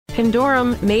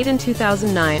Pandorum, made in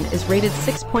 2009, is rated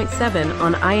 6.7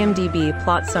 on IMDB.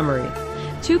 Plot summary.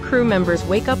 Two crew members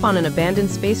wake up on an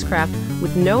abandoned spacecraft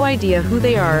with no idea who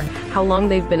they are, how long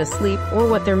they've been asleep, or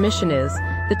what their mission is.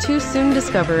 The two soon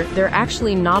discover they're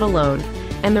actually not alone,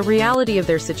 and the reality of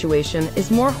their situation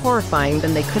is more horrifying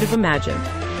than they could have imagined.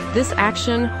 This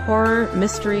action, horror,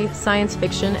 mystery, science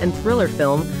fiction, and thriller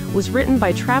film was written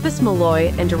by Travis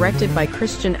Malloy and directed by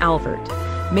Christian Alvert.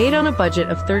 Made on a budget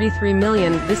of $33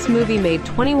 million, this movie made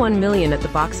 $21 million at the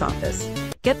box office.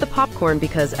 Get the popcorn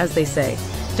because, as they say,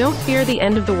 don't fear the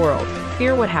end of the world,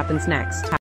 fear what happens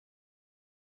next.